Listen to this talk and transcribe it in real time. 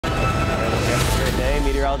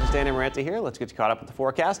Meteorologist Dan Amarante here. Let's get you caught up with the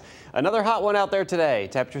forecast. Another hot one out there today.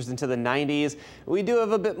 Temperatures into the 90s. We do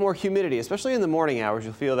have a bit more humidity, especially in the morning hours.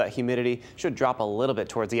 You'll feel that humidity should drop a little bit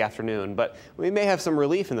towards the afternoon, but we may have some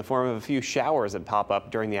relief in the form of a few showers that pop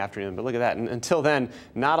up during the afternoon. But look at that. And until then,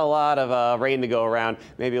 not a lot of rain to go around,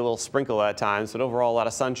 maybe a little sprinkle at times, but overall a lot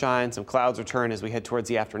of sunshine. Some clouds return as we head towards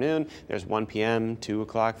the afternoon. There's 1 p.m., 2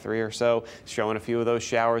 o'clock, 3 or so, showing a few of those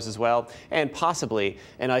showers as well, and possibly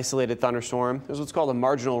an isolated thunderstorm. There's what's called a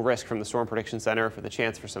marginal risk from the Storm Prediction Center for the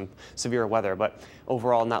chance for some severe weather, but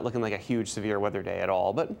overall not looking like a huge severe weather day at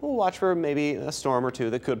all. But we'll watch for maybe a storm or two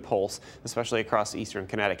that could pulse, especially across eastern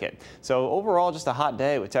Connecticut. So overall, just a hot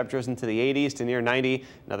day with temperatures into the 80s to near 90.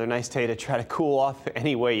 Another nice day to try to cool off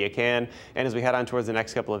any way you can. And as we head on towards the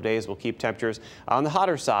next couple of days, we'll keep temperatures on the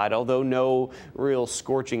hotter side, although no real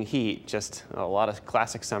scorching heat, just a lot of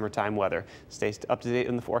classic summertime weather. Stay up to date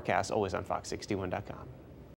in the forecast, always on fox61.com.